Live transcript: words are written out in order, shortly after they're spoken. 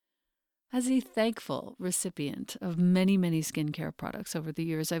As a thankful recipient of many, many skincare products over the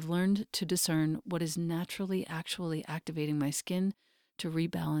years, I've learned to discern what is naturally actually activating my skin to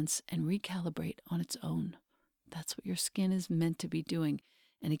rebalance and recalibrate on its own. That's what your skin is meant to be doing,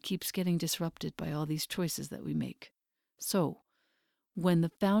 and it keeps getting disrupted by all these choices that we make. So, when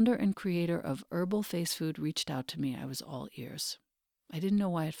the founder and creator of Herbal Face Food reached out to me, I was all ears. I didn't know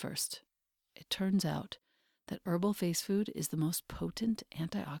why at first. It turns out that Herbal Face Food is the most potent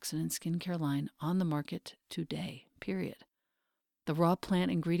antioxidant skincare line on the market today, period. The raw plant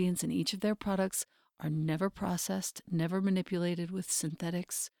ingredients in each of their products are never processed, never manipulated with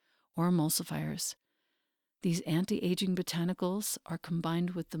synthetics or emulsifiers. These anti-aging botanicals are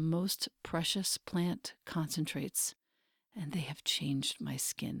combined with the most precious plant concentrates, and they have changed my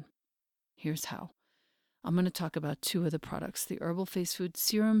skin. Here's how. I'm going to talk about two of the products, the Herbal Face Food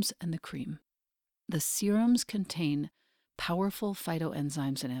serums and the cream. The serums contain powerful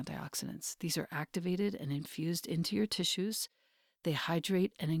phytoenzymes and antioxidants. These are activated and infused into your tissues. They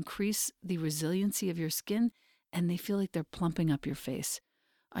hydrate and increase the resiliency of your skin, and they feel like they're plumping up your face.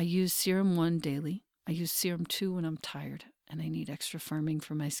 I use Serum 1 daily. I use Serum 2 when I'm tired and I need extra firming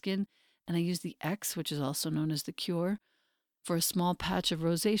for my skin. And I use the X, which is also known as the Cure, for a small patch of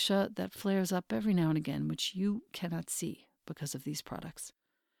rosacea that flares up every now and again, which you cannot see because of these products.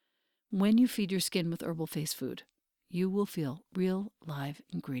 When you feed your skin with Herbal Face Food, you will feel real live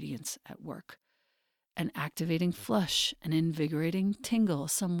ingredients at work. An activating flush, an invigorating tingle,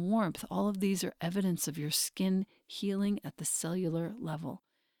 some warmth, all of these are evidence of your skin healing at the cellular level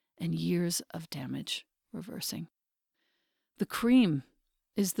and years of damage reversing. The cream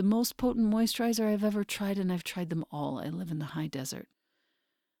is the most potent moisturizer I've ever tried, and I've tried them all. I live in the high desert.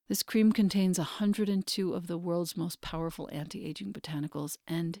 This cream contains 102 of the world's most powerful anti-aging botanicals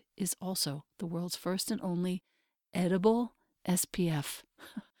and is also the world's first and only edible SPF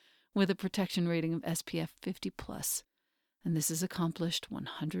with a protection rating of SPF 50+. And this is accomplished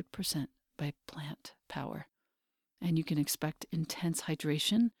 100% by plant power. And you can expect intense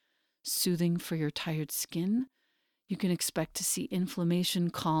hydration, soothing for your tired skin. You can expect to see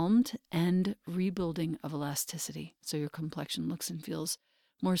inflammation calmed and rebuilding of elasticity, so your complexion looks and feels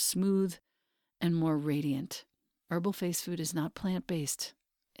more smooth and more radiant. Herbal Face Food is not plant-based.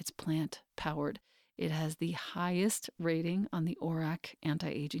 It's plant-powered. It has the highest rating on the ORAC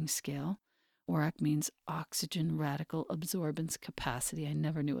anti-aging scale. ORAC means oxygen radical absorbance capacity. I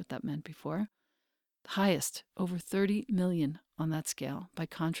never knew what that meant before. The highest, over 30 million on that scale. By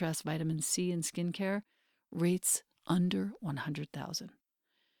contrast, vitamin C in skincare rates under 100,000.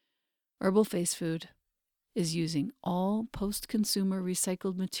 Herbal Face Food is using all post-consumer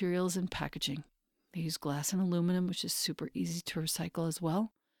recycled materials and packaging. They use glass and aluminum, which is super easy to recycle as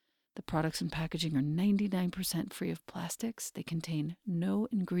well. The products and packaging are 99% free of plastics. They contain no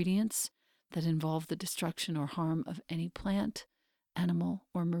ingredients that involve the destruction or harm of any plant, animal,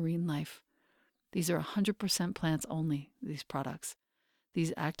 or marine life. These are 100% plants only, these products.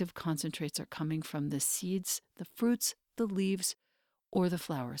 These active concentrates are coming from the seeds, the fruits, the leaves, or the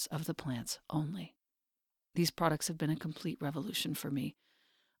flowers of the plants only. These products have been a complete revolution for me.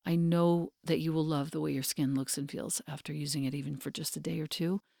 I know that you will love the way your skin looks and feels after using it even for just a day or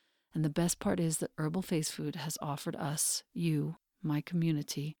two. And the best part is that Herbal Face Food has offered us, you, my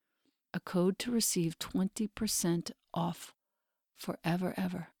community, a code to receive 20% off forever,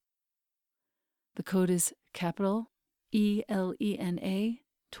 ever. The code is capital ELENA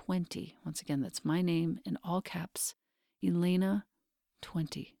 20. Once again, that's my name in all caps, Elena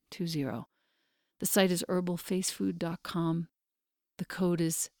 20. The site is herbalfacefood.com. The code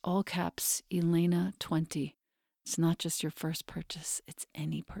is all caps Elena 20. It's not just your first purchase, it's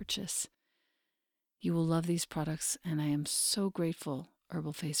any purchase. You will love these products, and I am so grateful,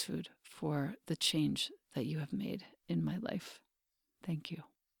 Herbal Face Food, for the change that you have made in my life. Thank you.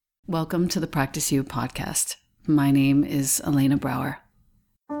 Welcome to the Practice You podcast. My name is Elena Brower.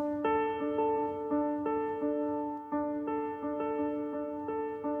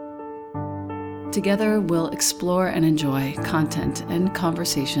 Together, we'll explore and enjoy content and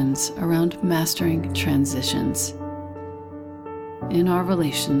conversations around mastering transitions in our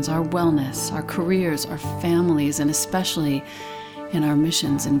relations, our wellness, our careers, our families, and especially in our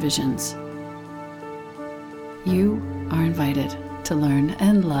missions and visions. You are invited to learn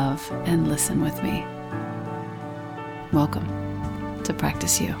and love and listen with me. Welcome to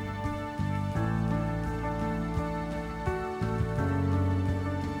Practice You.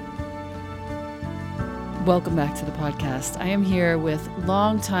 Welcome back to the podcast. I am here with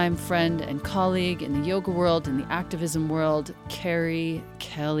longtime friend and colleague in the yoga world, in the activism world, Carrie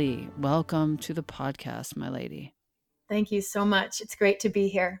Kelly. Welcome to the podcast, my lady. Thank you so much. It's great to be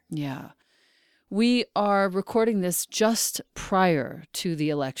here. Yeah. We are recording this just prior to the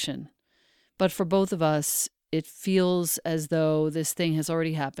election. But for both of us, it feels as though this thing has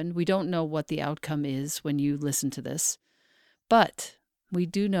already happened. We don't know what the outcome is when you listen to this, but we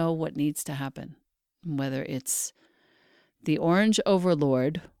do know what needs to happen, whether it's the orange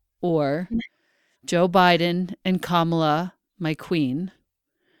overlord or Joe Biden and Kamala, my queen.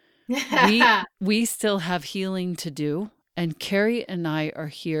 We still have healing to do. And Carrie and I are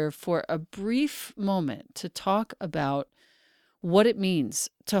here for a brief moment to talk about what it means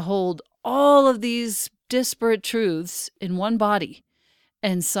to hold all of these disparate truths in one body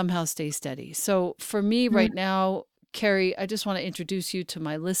and somehow stay steady. So for me right now, Carrie, I just want to introduce you to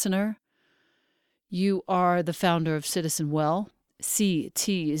my listener. You are the founder of Citizen Well,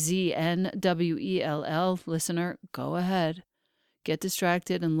 CTZNWELL. Listener, go ahead. Get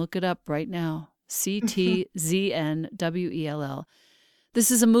distracted and look it up right now. CTZNWELL. This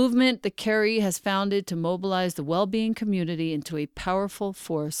is a movement that Carrie has founded to mobilize the well-being community into a powerful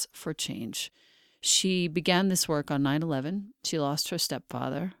force for change. She began this work on 9/11. She lost her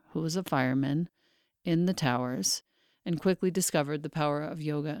stepfather, who was a fireman, in the towers, and quickly discovered the power of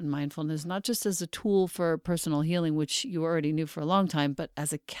yoga and mindfulness, not just as a tool for personal healing, which you already knew for a long time, but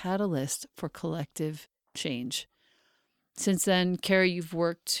as a catalyst for collective change. Since then, Carrie, you've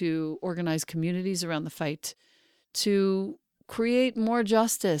worked to organize communities around the fight to create more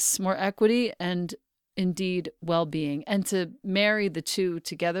justice, more equity, and indeed well-being, and to marry the two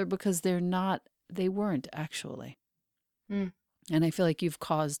together because they weren't actually. And I feel like you've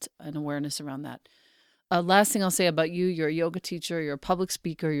caused an awareness around that. Last thing I'll say about you, you're a yoga teacher, you're a public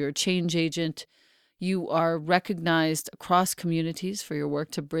speaker, you're a change agent. You are recognized across communities for your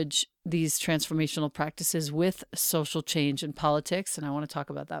work to bridge these transformational practices with social change and politics, and I want to talk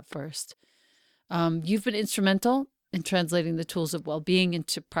about that first. You've been instrumental in translating the tools of well-being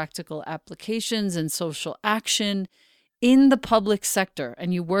into practical applications and social action in the public sector,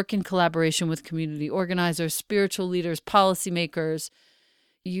 and you work in collaboration with community organizers, spiritual leaders, policymakers.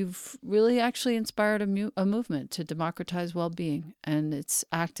 You've really actually inspired a movement to democratize well-being, and it's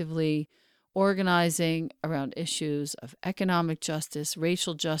actively organizing around issues of economic justice,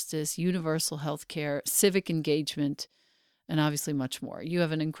 racial justice, universal health care, civic engagement, and obviously much more. You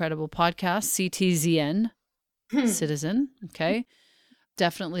have an incredible podcast, CTZN, Citizen, okay?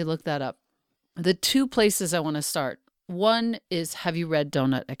 Definitely look that up. The two places I want to start. One is, have you read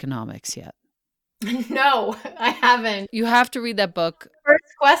Donut Economics yet? No, I haven't. You have to read that book.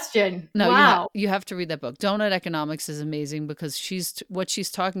 First question. No, wow. you have to read that book. Donut Economics is amazing because what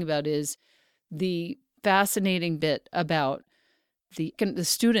she's talking about is the fascinating bit about the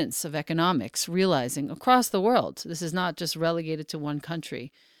students of economics realizing across the world, this is not just relegated to one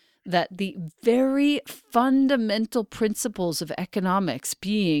country, that the very fundamental principles of economics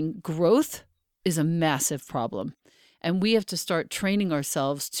being growth is a massive problem. And we have to start training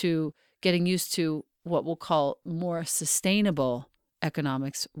ourselves to getting used to what we'll call more sustainable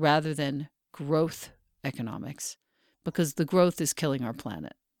economics rather than growth economics, because the growth is killing our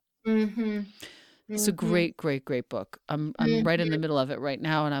planet. It's a great, great, great book. I'm right in the middle of it right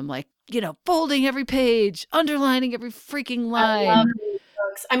now, and I'm like, folding every page, underlining every freaking line. I love these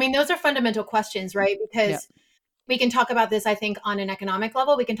books. I mean, those are fundamental questions, right? Because we can talk about this, I think, on an economic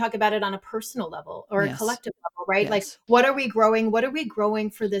level. We can talk about it on a personal level or a collective level, right? Like, what are we growing? What are we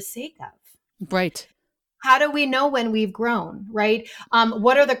growing for the sake of? Right. How do we know when we've grown, right?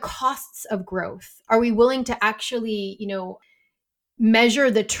 What are the costs of growth? Are we willing to actually, measure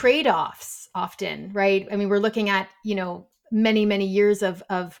the trade-offs often, right? I mean, we're looking at, many, many years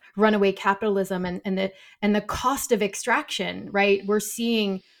of runaway capitalism and the cost of extraction, right? We're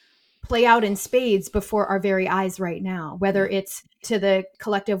seeing play out in spades before our very eyes right now, whether it's to the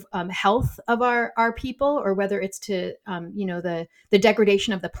collective health of our people, or whether it's to, the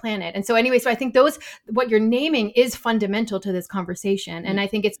degradation of the planet. And so anyway, so I think what you're naming is fundamental to this conversation. And I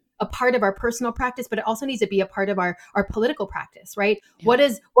think it's a part of our personal practice, but it also needs to be a part of our political practice, right? Yeah.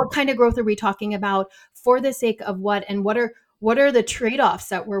 What kind of growth are we talking about for the sake of what, and what are the trade-offs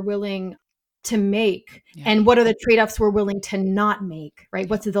that we're willing to make, and what are the trade-offs we're willing to not make, right?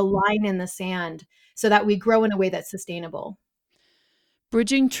 What's the line in the sand so that we grow in a way that's sustainable?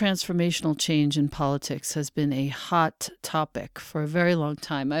 Bridging transformational change in politics has been a hot topic for a very long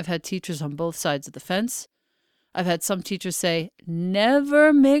time. I've had teachers on both sides of the fence. I've had some teachers say,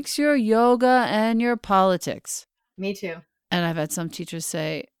 never mix your yoga and your politics. Me too. And I've had some teachers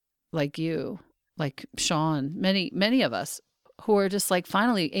say, like you, like Sean, many of us, who are just like,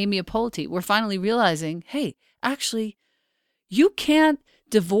 finally, Amy Apoliti, we're finally realizing, hey, actually, you can't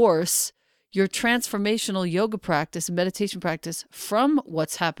divorce your transformational yoga practice and meditation practice from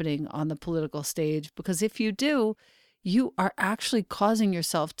what's happening on the political stage. Because if you do, you are actually causing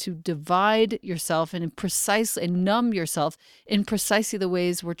yourself to divide yourself and numb yourself in precisely the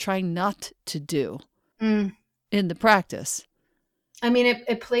ways we're trying not to do Mm. in the practice. I mean,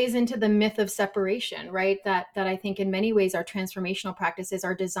 it plays into the myth of separation, right? That I think in many ways our transformational practices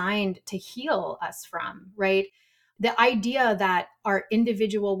are designed to heal us from, right? The idea that our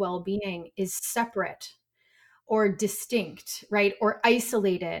individual well-being is separate or distinct, right? Or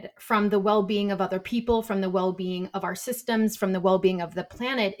isolated from the well-being of other people, from the well-being of our systems, from the well-being of the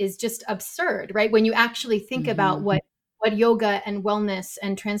planet is just absurd, right? When you actually think about what yoga and wellness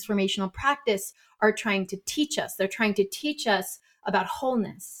and transformational practice are trying to teach us. They're trying to teach us about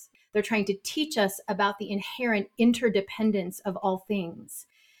wholeness. They're trying to teach us about the inherent interdependence of all things.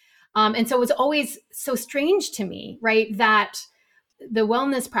 And so it was always so strange to me, right, that the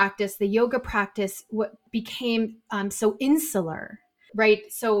wellness practice, the yoga practice, what became so insular, right?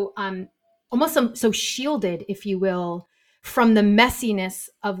 So almost so shielded, if you will, from the messiness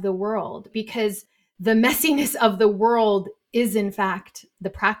of the world, because the messiness of the world is in fact the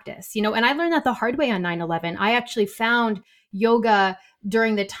practice, and I learned that the hard way on 9/11. I actually found yoga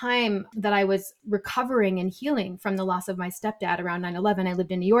during the time that I was recovering and healing from the loss of my stepdad around 9/11. I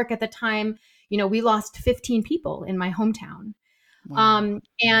lived in New York at the time. We lost 15 people in my hometown. Wow.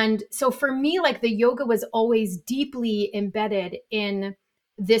 And so for me, like, the yoga was always deeply embedded in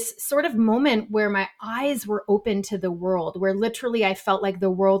this sort of moment where my eyes were open to the world, where literally I felt like the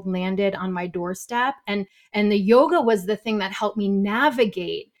world landed on my doorstep. And the yoga was the thing that helped me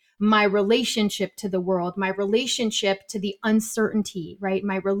navigate my relationship to the world, my relationship to the uncertainty, right?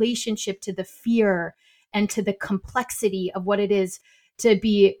 My relationship to the fear and to the complexity of what it is to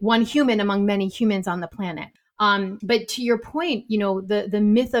be one human among many humans on the planet. But to your point, the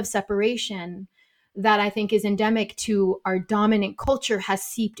myth of separation that I think is endemic to our dominant culture has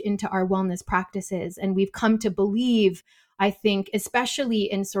seeped into our wellness practices. And we've come to believe, I think, especially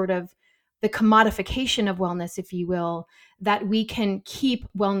in sort of the commodification of wellness, if you will, that we can keep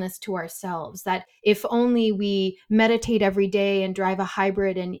wellness to ourselves, that if only we meditate every day and drive a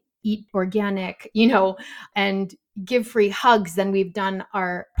hybrid and eat organic, and give free hugs, then we've done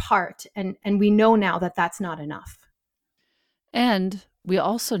our part. And we know now that that's not enough. And we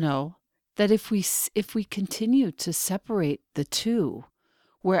also know that if we continue to separate the two,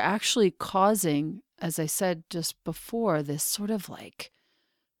 we're actually causing, as I said just before, this sort of like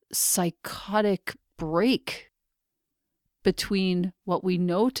psychotic break between what we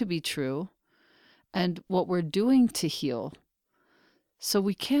know to be true and what we're doing to heal. So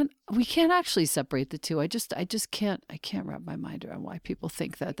we can't actually separate the two. I just can't wrap my mind around why people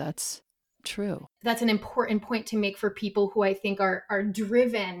think that that's true. That's an important point to make for people who I think are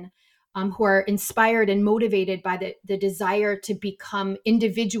driven, who are inspired and motivated by the desire to become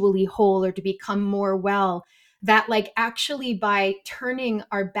individually whole or to become more well, that like actually by turning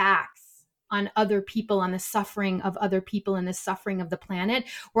our backs on other people, on the suffering of other people and the suffering of the planet,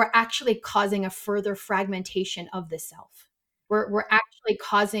 we're actually causing a further fragmentation of the self. We're actually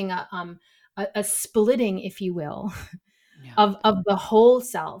causing a splitting, if you will, Yeah. of the whole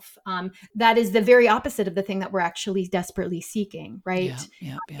self. That is the very opposite of the thing that we're actually desperately seeking, right?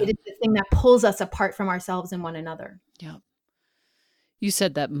 Yeah. It is the thing that pulls us apart from ourselves and one another. Yeah. You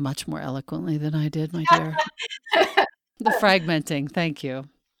said that much more eloquently than I did, my dear. The fragmenting. Thank you.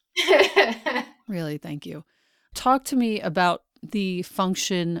 Really, thank you. Talk to me about the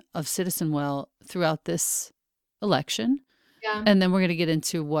function of Citizen Well throughout this election. Yeah. And then we're going to get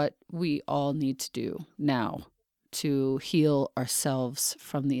into what we all need to do now to heal ourselves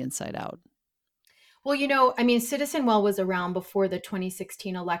from the inside out. Well, I mean, Citizen Well was around before the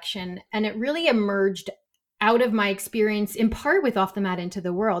 2016 election, and it really emerged out of my experience in part with Off the Mat Into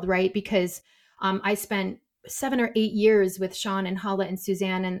the World, right? Because I spent 7 or 8 years with Sean and Hala and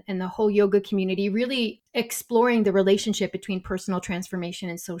Suzanne and the whole yoga community, really exploring the relationship between personal transformation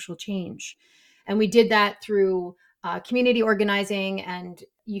and social change. And we did that through community organizing and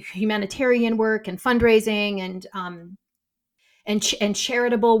humanitarian work and fundraising and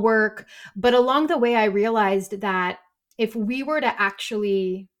charitable work. But along the way, I realized that if we were to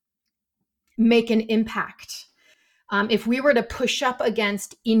actually make an impact, if we were to push up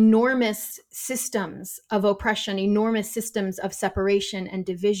against enormous systems of oppression, enormous systems of separation and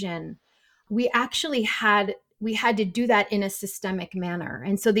division, we had to do that in a systemic manner.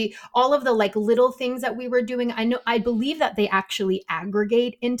 And so all of the like little things that we were doing, I believe that they actually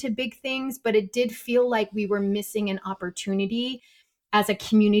aggregate into big things, but it did feel like we were missing an opportunity as a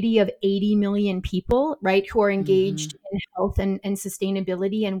community of 80 million people, right, who are engaged in health and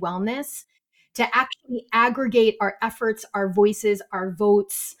sustainability and wellness, to actually aggregate our efforts, our voices, our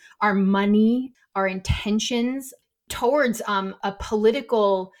votes, our money, our intentions towards a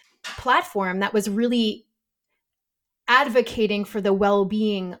political platform that was really advocating for the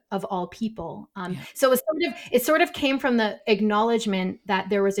well-being of all people. Yeah. So it sort of came from the acknowledgement that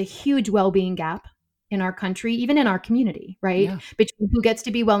there was a huge well-being gap in our country, even in our community, right? Yeah. Between who gets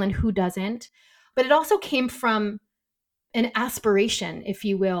to be well and who doesn't. But it also came from an aspiration, if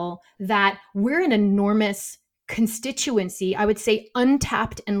you will, that we're an enormous constituency, I would say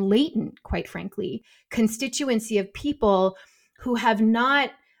untapped and latent, quite frankly, constituency of people who have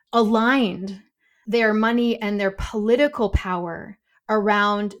not aligned their money and their political power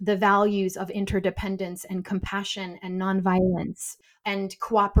around the values of interdependence and compassion and nonviolence and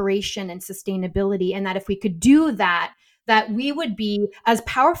cooperation and sustainability. And that if we could do that, that we would be as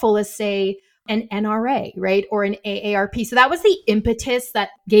powerful as, say, an NRA, right? Or an AARP. So that was the impetus that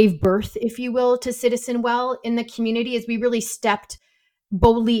gave birth, if you will, to Citizen Well in the community, as we really stepped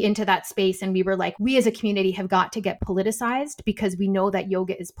boldly into that space. And we were like, we as a community have got to get politicized because we know that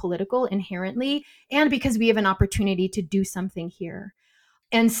yoga is political inherently, and because we have an opportunity to do something here.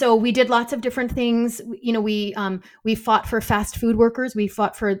 And so we did lots of different things. You know, we fought for fast food workers. We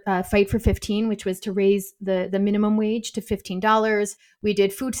fought for Fight for 15, which was to raise the minimum wage to $15. We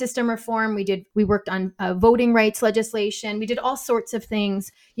did food system reform. We worked on voting rights legislation. We did all sorts of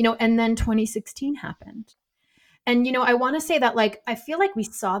things. You know, and then 2016 happened. And you know, I want to say that, like, I feel like we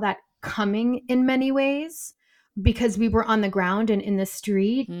saw that coming in many ways because we were on the ground and in the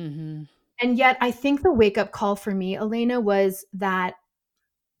street. Mm-hmm. And yet, I think the wake up call for me, Elena, was that,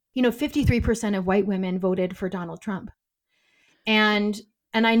 you know, 53% of white women voted for Donald Trump. And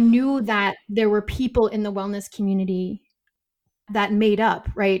I knew that there were people in the wellness community that made up,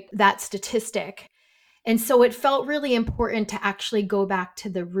 right, that statistic. And so it felt really important to actually go back to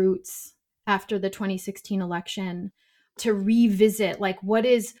the roots after the 2016 election to revisit, like, what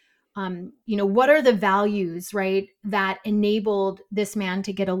is, you know, what are the values, right, that enabled this man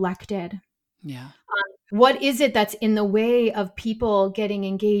to get elected? Yeah. What is it that's in the way of people getting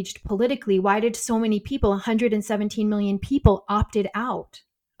engaged politically? Why did so many people, 117 million people, opted out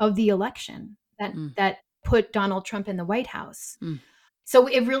of the election that put Donald Trump in the White House? So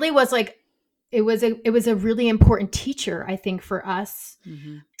it really was like, it was a really important teacher, I think, for us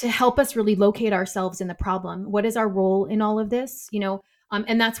to help us really locate ourselves in the problem. What is our role in all of this? You know,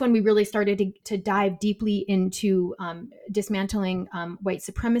 and that's when we really started to dive deeply into dismantling white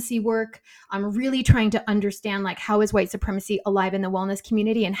supremacy work. I'm really trying to understand, like, how is white supremacy alive in the wellness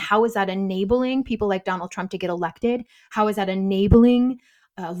community, and how is that enabling people like Donald Trump to get elected? How is that enabling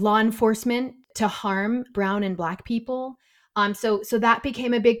law enforcement to harm brown and Black people? So that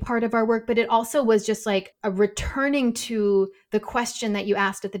became a big part of our work, but it also was just like a returning to the question that you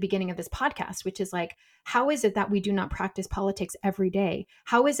asked at the beginning of this podcast, which is like, how is it that we do not practice politics every day?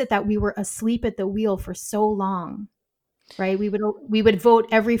 How is it that we were asleep at the wheel for so long, right? We would vote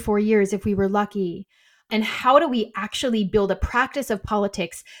every 4 years if we were lucky. And how do we actually build a practice of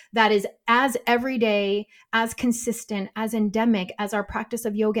politics that is as everyday, as consistent, as endemic as our practice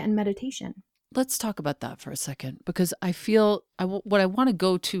of yoga and meditation? Let's talk about that for a second, because I feel what I want to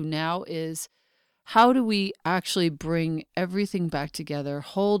go to now is, how do we actually bring everything back together,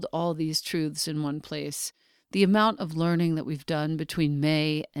 hold all these truths in one place? The amount of learning that we've done between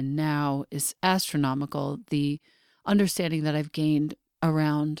May and now is astronomical. The understanding that I've gained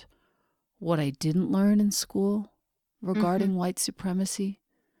around what I didn't learn in school regarding white supremacy,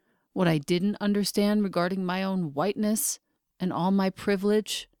 what I didn't understand regarding my own whiteness and all my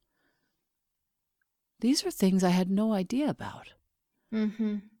privilege. These are things I had no idea about.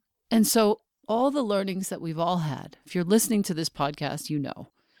 And so all the learnings that we've all had, if you're listening to this podcast, you know,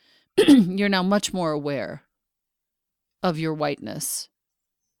 you're now much more aware of your whiteness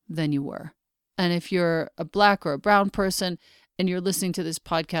than you were. And if you're a Black or a brown person and you're listening to this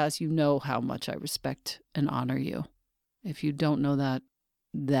podcast, you know how much I respect and honor you. If you don't know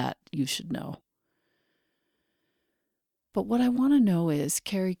that you should know. But what I want to know is,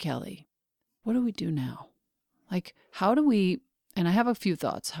 Carrie Kelly, what do we do now? Like, how do we, and I have a few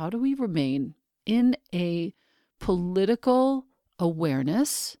thoughts, how do we remain in a political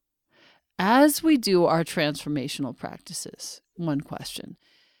awareness as we do our transformational practices? One question.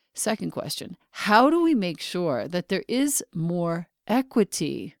 Second question, how do we make sure that there is more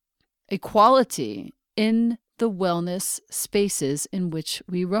equity, equality in the wellness spaces in which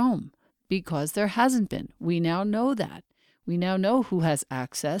we roam? Because there hasn't been. We now know that. We now know who has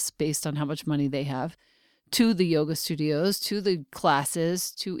access, based on how much money they have, to the yoga studios, to the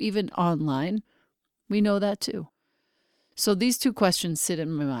classes, to even online. We know that too. So these two questions sit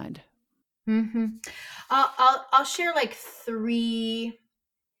in my mind. Hmm. I'll share like three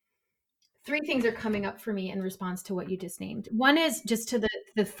things are coming up for me in response to what you just named. One is just to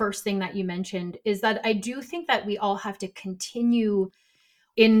the first thing that you mentioned, is that I do think that we all have to continue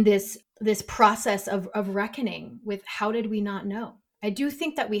in this process of reckoning with how did we not know. I do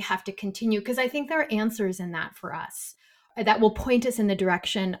think that we have to continue because I think there are answers in that for us that will point us in the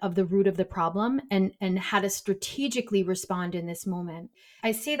direction of the root of the problem and how to strategically respond in this moment.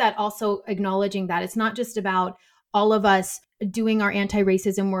 I say that also acknowledging that it's not just about all of us doing our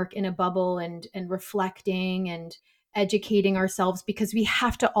anti-racism work in a bubble and reflecting and educating ourselves, because we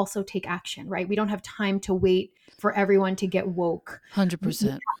have to also take action, right? We don't have time to wait for everyone to get woke. We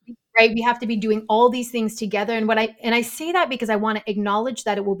 100%. right, we have to be doing all these things together. And I say that because I want to acknowledge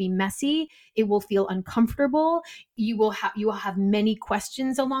that it will be messy, it will feel uncomfortable, you will have many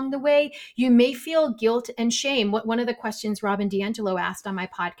questions along the way, you may feel guilt and shame. What One of the questions Robin DiAngelo asked on my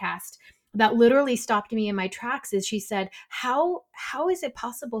podcast that literally stopped me in my tracks is, she said, how is it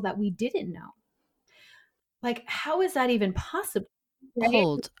possible that we didn't know? Like, how is that even possible? Right.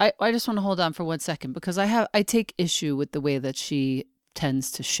 Hold. I just want to hold on for 1 second because I take issue with the way that she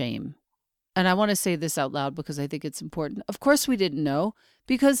tends to shame. And I want to say this out loud because I think it's important. Of course, we didn't know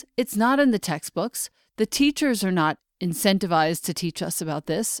because it's not in the textbooks. The teachers are not incentivized to teach us about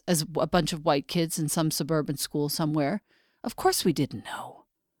this as a bunch of white kids in some suburban school somewhere. Of course, we didn't know.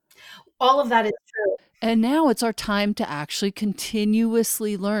 All of that is true. And now it's our time to actually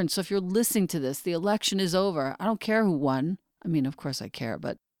continuously learn. So if you're listening to this, the election is over. I don't care who won. I mean, of course I care,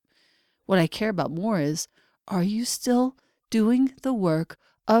 but what I care about more is, are you still doing the work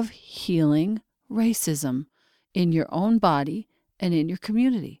of healing racism in your own body and in your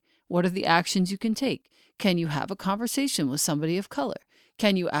community? What are the actions you can take? Can you have a conversation with somebody of color?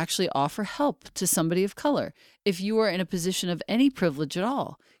 Can you actually offer help to somebody of color? If you are in a position of any privilege at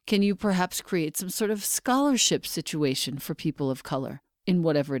all, can you perhaps create some sort of scholarship situation for people of color in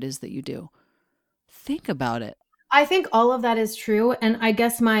whatever it is that you do? Think about it. I think all of that is true. And I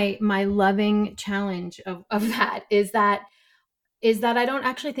guess my loving challenge of that is that I don't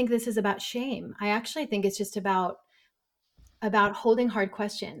actually think this is about shame. I actually think it's just about holding hard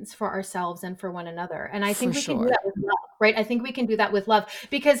questions for ourselves and for one another. And I For think we can do sure. that with love, right? I think we can do that with love,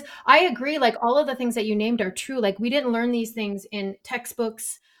 because I agree, like all of the things that you named are true. Like, we didn't learn these things in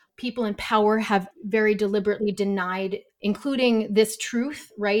textbooks. People in power have very deliberately denied including this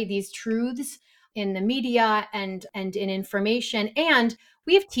truth, right? These truths in the media and in information. And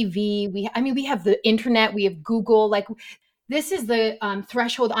we have TV, we have the internet, we have Google. Like, this is the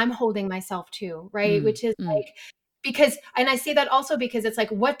threshold I'm holding myself to, right? Mm, Which is mm, like, because, and I say that also because it's like,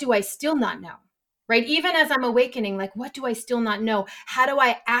 what do I still not know? Right? Even as I'm awakening, like, what do I still not know? How do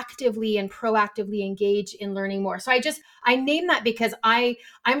I actively and proactively engage in learning more? So I name that because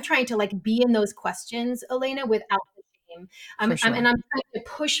I'm trying to like be in those questions, Elena, without the shame. for And sure. I'm trying to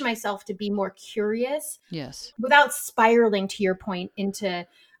push myself to be more curious Yes. without spiraling, to your point, into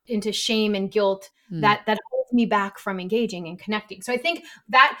shame and guilt Mm, that holds me back from engaging and connecting. So I think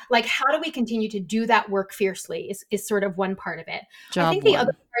that, like, how do we continue to do that work fiercely is sort of one part of it. I job think the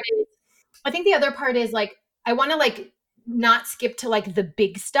other one. part is I think the other part is like, I want to like not skip to like the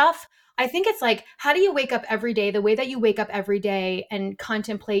big stuff. I think it's like, how do you wake up every day the way that you wake up every day and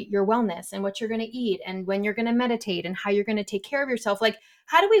contemplate your wellness and what you're going to eat and when you're going to meditate and how you're going to take care of yourself? Like,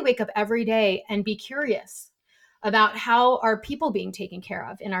 how do we wake up every day and be curious about how are people being taken care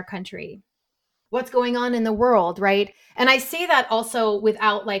of in our country? What's going on in the world, right? And I say that also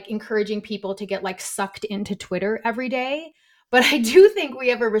without like encouraging people to get like sucked into Twitter every day. But I do think we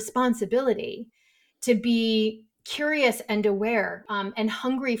have a responsibility to be curious and aware, and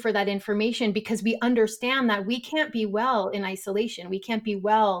hungry for that information, because we understand that we can't be well in isolation. We can't be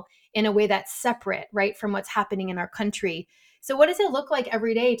well in a way that's separate, right, from what's happening in our country. So, what does it look like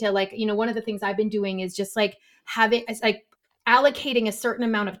every day to, like, one of the things I've been doing is just like having, it's like allocating a certain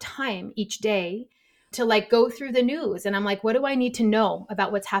amount of time each day to like go through the news, and I'm like, what do I need to know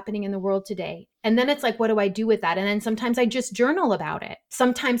about what's happening in the world today? And then it's like, what do I do with that? And then sometimes I just journal about it.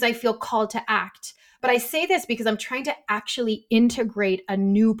 Sometimes I feel called to act. But I say this because I'm trying to actually integrate a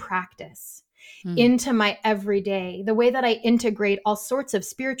new practice Mm, into my everyday, the way that I integrate all sorts of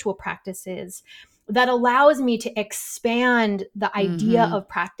spiritual practices that allows me to expand the idea mm-hmm. of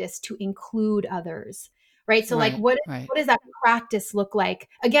practice to include others. Right. So, like, Right. what Right. what does that practice look like?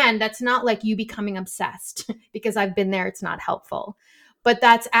 Again, that's not like you becoming obsessed because I've been there. It's not helpful. But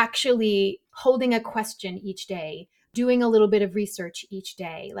that's actually holding a question each day, doing a little bit of research each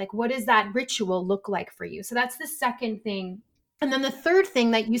day. Like, what does that ritual look like for you? So that's the second thing And then the third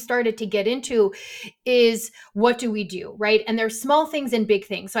thing that you started to get into is, what do we do, right? And there's small things and big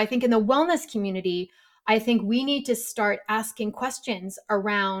things. So I think in the wellness community, I think we need to start asking questions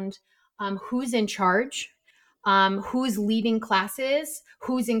around who's in charge, who's leading classes,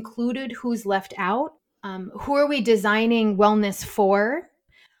 who's included, who's left out, who are we designing wellness for,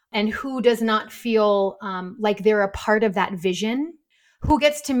 and who does not feel like they're a part of that vision, who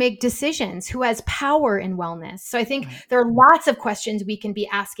gets to make decisions, who has power in wellness. So I think Right. there are lots of questions we can be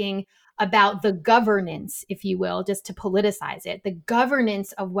asking about the governance, if you will, just to politicize it, the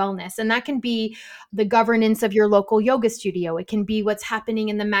governance of wellness. And that can be the governance of your local yoga studio. It can be what's happening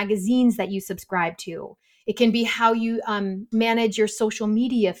in the magazines that you subscribe to. It can be how you manage your social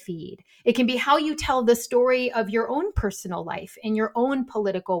media feed. It can be how you tell the story of your own personal life and your own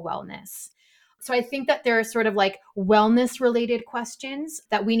political wellness. So I think that there are sort of like wellness related questions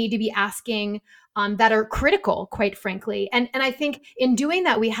that we need to be asking that are critical, quite frankly. And I think in doing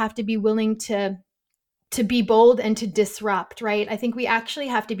that, we have to be willing to be bold and to disrupt, right? I think we actually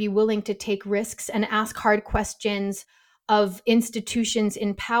have to be willing to take risks and ask hard questions of institutions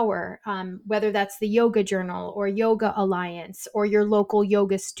in power, whether that's the Yoga Journal or Yoga Alliance or your local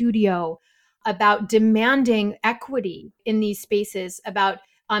yoga studio, about demanding equity in these spaces, about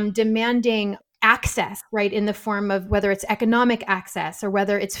demanding access, right, in the form of whether it's economic access or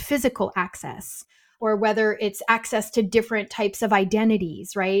whether it's physical access or whether it's access to different types of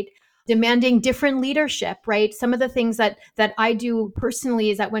identities, right? Demanding different leadership, right? Some of the things that I do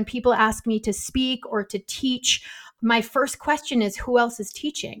personally is that when people ask me to speak or to teach, my first question is, who else is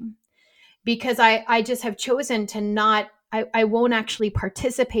teaching? Because I just have chosen to not, I won't actually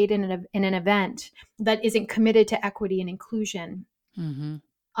participate in an event that isn't committed to equity and inclusion. Mm-hmm.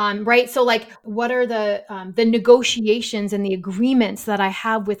 Right. So like, what are the negotiations and the agreements that I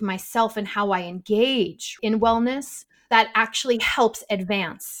have with myself and how I engage in wellness that actually helps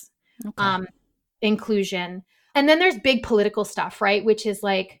advance Okay. um, inclusion? And then there's big political stuff, right? Which is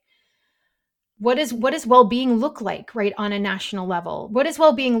like, what does well-being look like, right, on a national level? What does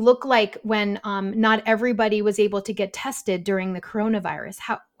well-being look like when not everybody was able to get tested during the coronavirus?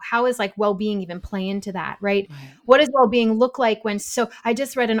 How is like well-being even play into that, right? Right. What does well-being look like when, so I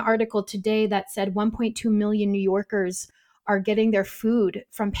just read an article today that said 1.2 million New Yorkers are getting their food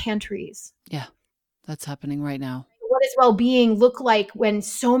from pantries. Yeah, that's happening right now. What does well-being look like when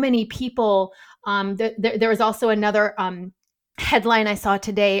so many people, there was also another headline I saw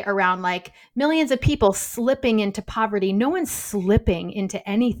today around like millions of people slipping into poverty. No one's slipping into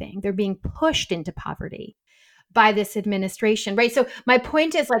anything. They're being pushed into poverty by this administration, right? So my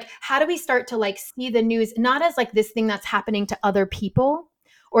point is like, how do we start to like see the news not as like this thing that's happening to other people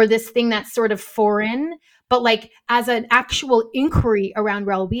or this thing that's sort of foreign, but like as an actual inquiry around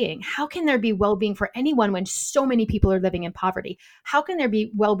well-being? How can there be well-being for anyone when so many people are living in poverty? How can there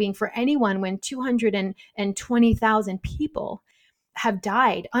be well-being for anyone when 220,000 people have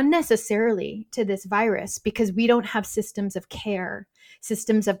died unnecessarily to this virus because we don't have systems of care,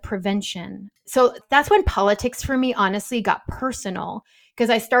 systems of prevention? So that's when politics for me honestly got personal, because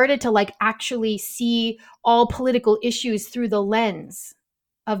I started to like actually see all political issues through the lens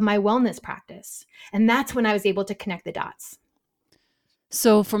of my wellness practice. And that's when I was able to connect the dots.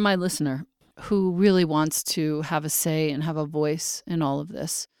 So, for my listener who really wants to have a say and have a voice in all of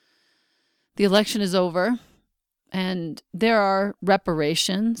this, the election is over and there are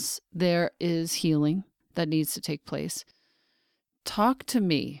reparations, there is healing that needs to take place. Talk to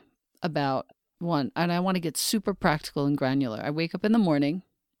me about one, and I want to get super practical and granular. I wake up in the morning.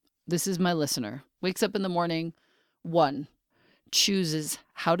 This is my listener. Wakes up in the morning, one, chooses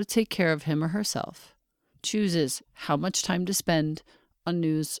how to take care of him or herself, chooses how much time to spend on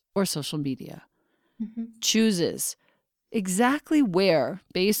news or social media, Mm-hmm. chooses exactly where,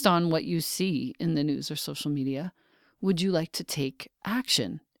 based on what you see in the news or social media, would you like to take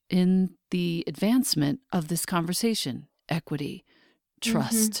action in the advancement of this conversation? Equity,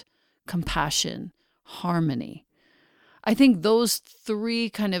 trust, compassion, harmony. I think those three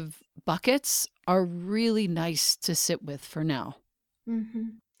kind of buckets are really nice to sit with for now. Mm-hmm.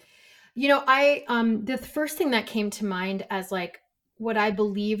 You know, I the first thing that came to mind as like what I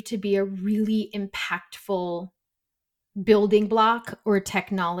believe to be a really impactful building block or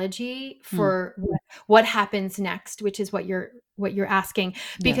technology Hmm. for what happens next, which is what you're asking.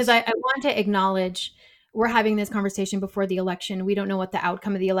 Because Yes. I want to acknowledge, we're having this conversation before the election. We don't know what the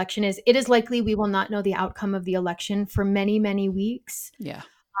outcome of the election is. It is likely we will not know the outcome of the election for many, many weeks. Yeah.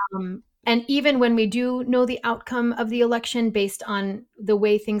 And even when we do know the outcome of the election, based on the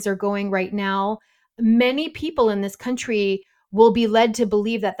way things are going right now, many people in this country will be led to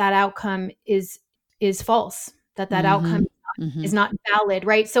believe that that outcome is false, that that Mm-hmm. outcome is Hmm. is not valid,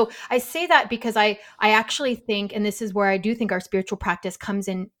 right? So I say that because I actually think, and this is where I do think our spiritual practice comes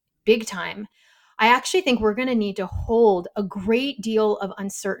in big time. I actually think we're going to need to hold a great deal of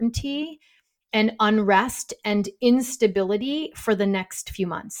uncertainty and unrest and instability for the next few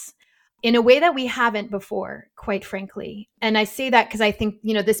months in a way that we haven't before, quite frankly. And I say that because I think,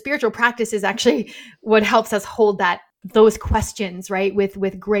 the spiritual practice is actually what helps us hold those questions, right?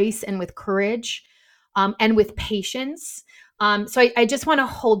 With grace and with courage, and with patience. So I just want to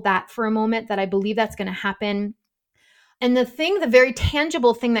hold that for a moment, that I believe that's going to happen. And the very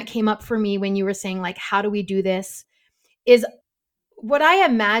tangible thing that came up for me when you were saying, like, how do we do this, is what I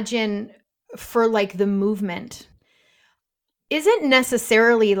imagine for like the movement isn't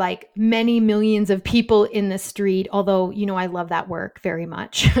necessarily like many millions of people in the street, although, I love that work very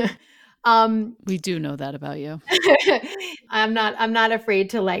much. um, We do know that about you. I'm not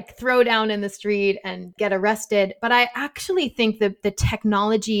afraid to like throw down in the street and get arrested, but I actually think that the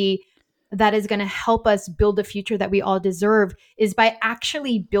technology that is going to help us build the future that we all deserve is by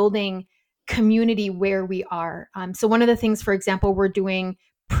actually building community where we are. So one of the things, for example, we're doing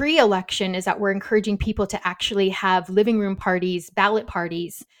pre-election is that we're encouraging people to actually have living room parties, ballot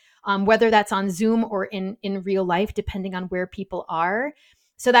parties, whether that's on Zoom or in real life, depending on where people are,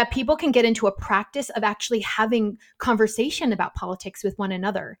 so that people can get into a practice of actually having conversation about politics with one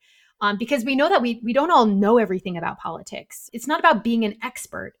another. Because we know that we don't all know everything about politics. It's not about being an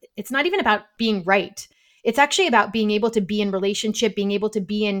expert. It's not even about being right. It's actually about being able to be in relationship, being able to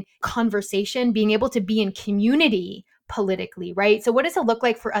be in conversation, being able to be in community politically, right? So what does it look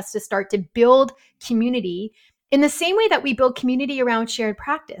like for us to start to build community in the same way that we build community around shared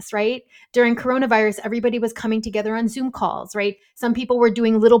practice, right? During coronavirus, everybody was coming together on Zoom calls, right? Some people were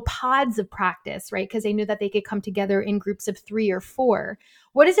doing little pods of practice, right? Because they knew that they could come together in groups of 3 or 4.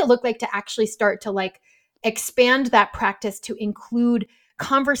 What does it look like to actually start to like expand that practice to include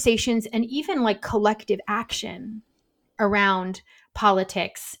conversations and even like collective action around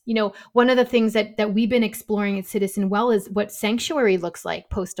politics? One of the things that we've been exploring at Citizen Well is what sanctuary looks like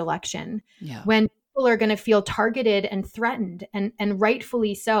post-election, Yeah. when people are going to feel targeted and threatened, and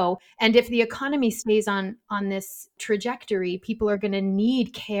rightfully so. And if the economy stays on this trajectory, people are going to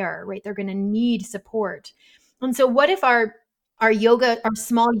need care, right? They're going to need support. And so what if our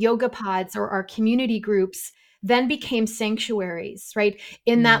small yoga pods or our community groups then became sanctuaries, right?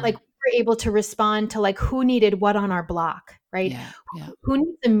 In that, like, Mm. we were able to respond to like who needed what on our block, right? Yeah. Yeah. Who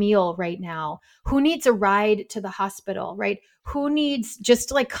needs a meal right now? Who needs a ride to the hospital, right? Who needs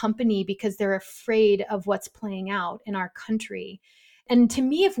just like company because they're afraid of what's playing out in our country? And to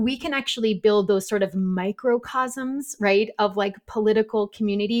me, if we can actually build those sort of microcosms, right, of like political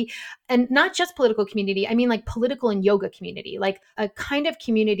community, and not just political community, I mean like political and yoga community, like a kind of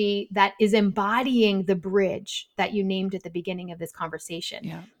community that is embodying the bridge that you named at the beginning of this conversation,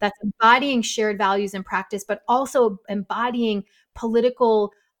 Yeah. that's embodying shared values and practice, but also embodying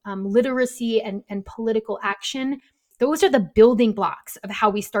political literacy and political action. Those are the building blocks of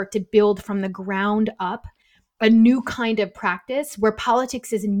how we start to build from the ground up a new kind of practice where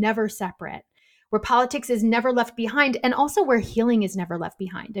politics is never separate, where politics is never left behind, and also where healing is never left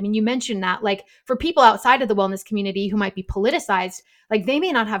behind. I mean, you mentioned that, like, for people outside of the wellness community who might be politicized, like, they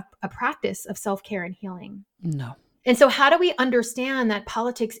may not have a practice of self-care and healing. No. And so how do we understand that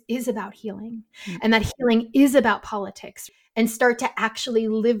politics is about healing, Mm. and that healing is about politics, and start to actually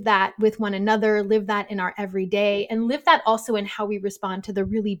live that with one another, live that in our everyday, and live that also in how we respond to the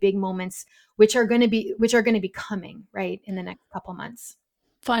really big moments, which are going to be coming, right, in the next couple months.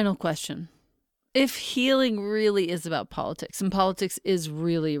 Final question. If healing really is about politics, and politics is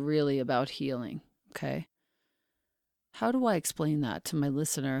really, really about healing, okay, how do I explain that to my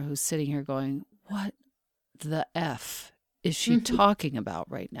listener who's sitting here going, what the F is she Mhm. talking about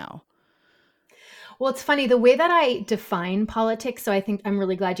right now? Well, it's funny the way that I define politics. So I think I'm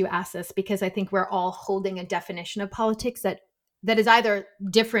really glad you asked this, because I think we're all holding a definition of politics that is either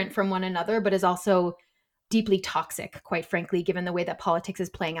different from one another, but is also deeply toxic, quite frankly, given the way that politics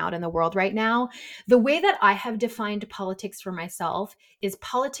is playing out in the world right now. The way that I have defined politics for myself is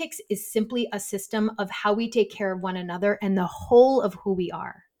politics is simply a system of how we take care of one another and the whole of who we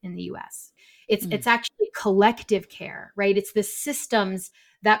are in the US. Mm. It's actually collective care, right? It's the systems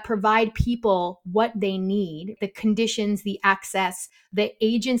that provide people what they need, the conditions, the access, the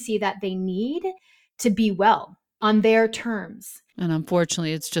agency that they need to be well on their terms. And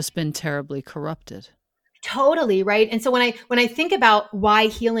unfortunately, it's just been terribly corrupted. Totally, right? And so when I think about why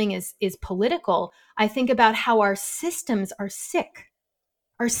healing is political, I think about how our systems are sick.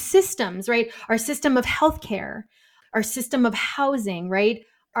 Our systems, right? Our system of healthcare, our system of housing, right?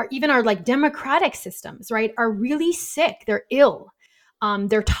 even our like democratic systems, right, are really sick. They're ill.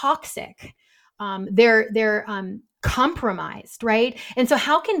 They're toxic. They're compromised, right? And so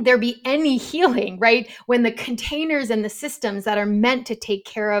how can there be any healing, right, when the containers and the systems that are meant to take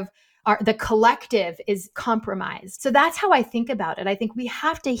care of the collective is compromised? So that's how I think about it. I think we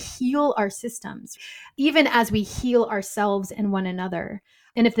have to heal our systems, even as we heal ourselves and one another.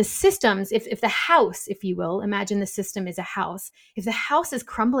 And if the systems, if the house, if you will, imagine the system is a house. If the house is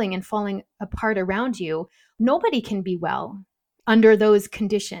crumbling and falling apart around you, nobody can be well under those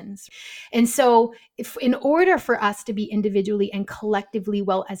conditions. And so if in order for us to be individually and collectively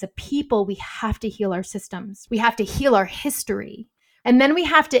well as a people, we have to heal our systems. We have to heal our history. And then we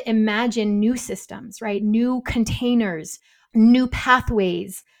have to imagine new systems, right? New containers, new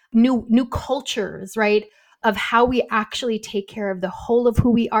pathways, new cultures, right? Of how we actually take care of the whole of who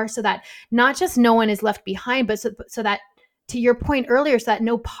we are, so that not just no one is left behind, but so that, to your point earlier, so that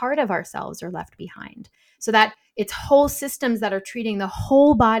no part of ourselves are left behind, so that it's whole systems that are treating the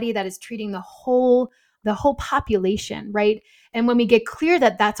whole body, that is treating the whole population, right? And when we get clear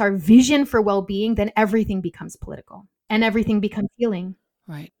that that's our vision for well-being, then everything becomes political and everything becomes healing.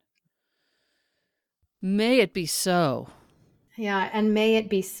 Right. May it be so. Yeah, and may it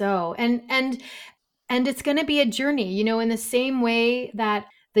be so. And it's going to be a journey, in the same way that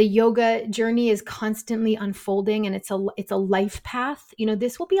the yoga journey is constantly unfolding, and it's a life path.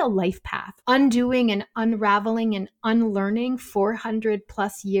 This will be a life path. Undoing and unraveling and unlearning 400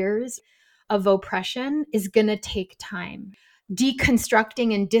 plus years of oppression is going to take time.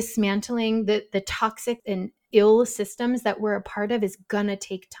 Deconstructing and dismantling the toxic and ill systems that we're a part of is going to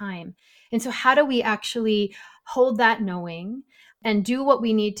take time. And so how do we actually hold that knowing and do what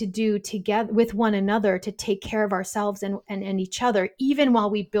we need to do together with one another to take care of ourselves and each other, even while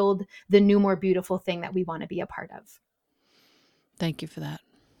we build the new, more beautiful thing that we want to be a part of? Thank you for that.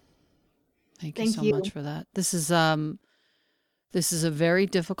 Thank you so much for that. This is a very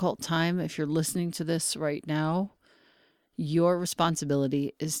difficult time. If you're listening to this right now, your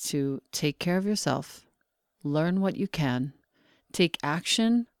responsibility is to take care of yourself, learn what you can, take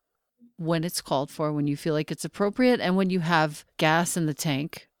action when it's called for, when you feel like it's appropriate, and when you have gas in the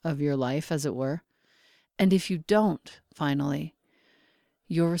tank of your life, as it were. And if you don't, finally,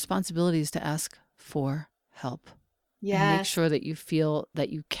 your responsibility is to ask for help. Yes. And make sure that you feel that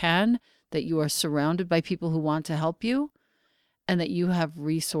you can, that you are surrounded by people who want to help you, and that you have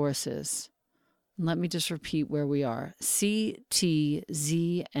resources. And let me just repeat where we are. CTZN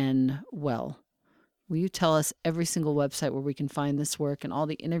Well. Will you tell us every single website where we can find this work and all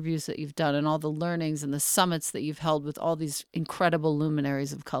the interviews that you've done and all the learnings and the summits that you've held with all these incredible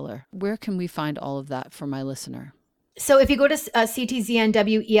luminaries of color? Where can we find all of that for my listener? So if you go to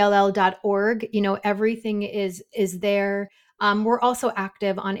ctznwell.org, everything is there. We're also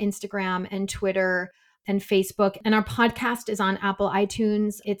active on Instagram and Twitter and Facebook, and our podcast is on Apple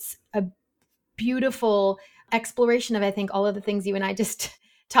iTunes. It's a beautiful exploration of, I think, all of the things you and I just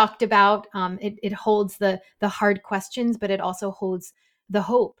talked about. It holds the hard questions, but it also holds the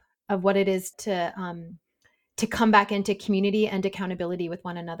hope of what it is to come back into community and accountability with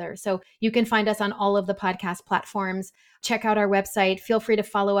one another. So you can find us on all of the podcast platforms. Check out our website. Feel free to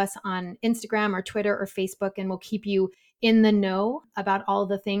follow us on Instagram or Twitter or Facebook, and we'll keep you in the know about all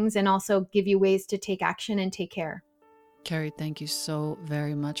the things and also give you ways to take action and take care. Carrie, thank you so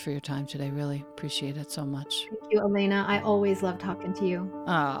very much for your time today. Really appreciate it so much. Thank you, Elena. I always love talking to you.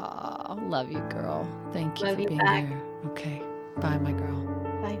 Oh, love you, girl. Thank you for being here. Okay. Bye, my girl.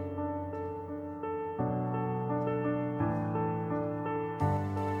 Bye.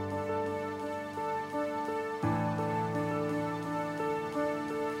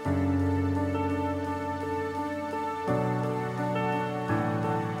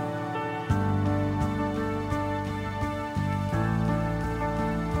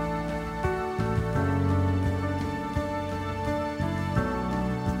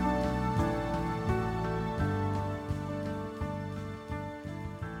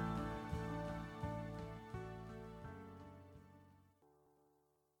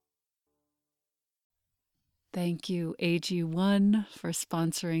 Thank you, AG1, for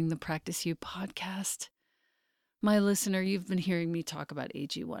sponsoring the Practice You podcast. My listener, you've been hearing me talk about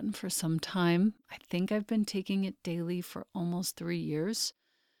AG1 for some time. I think I've been taking it daily for almost 3 years.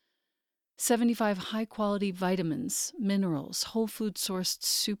 75 high-quality vitamins, minerals, whole food-sourced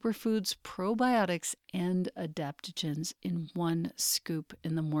superfoods, probiotics, and adaptogens in one scoop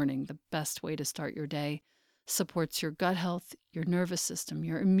in the morning. The best way to start your day. Supports your gut health, your nervous system,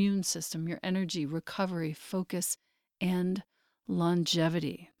 your immune system, your energy, recovery, focus, and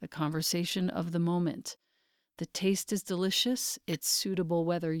longevity, the conversation of the moment. The taste is delicious. It's suitable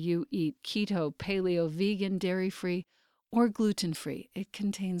whether you eat keto, paleo, vegan, dairy-free, or gluten-free. It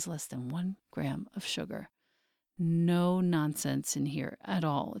contains less than 1 gram of sugar. No nonsense in here at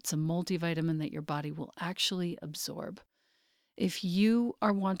all. It's a multivitamin that your body will actually absorb. If you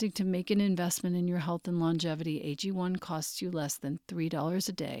are wanting to make an investment in your health and longevity, AG1 costs you less than $3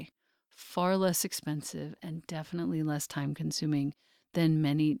 a day, far less expensive and definitely less time-consuming than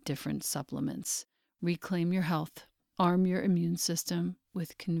many different supplements. Reclaim your health, arm your immune system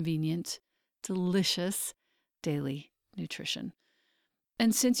with convenient, delicious daily nutrition.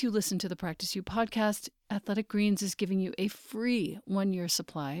 And since you listen to the Practice You podcast, Athletic Greens is giving you a free 1-year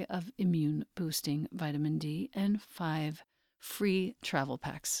supply of immune-boosting vitamin D and 5 free travel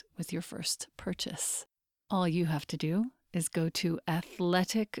packs with your first purchase. All you have to do is go to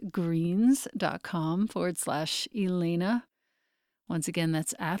athleticgreens.com/Elena. Once again,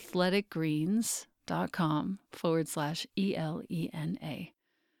 that's athleticgreens.com/ELENA.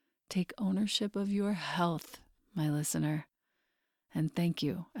 Take ownership of your health, my listener. And thank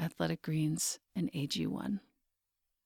you, Athletic Greens and AG1.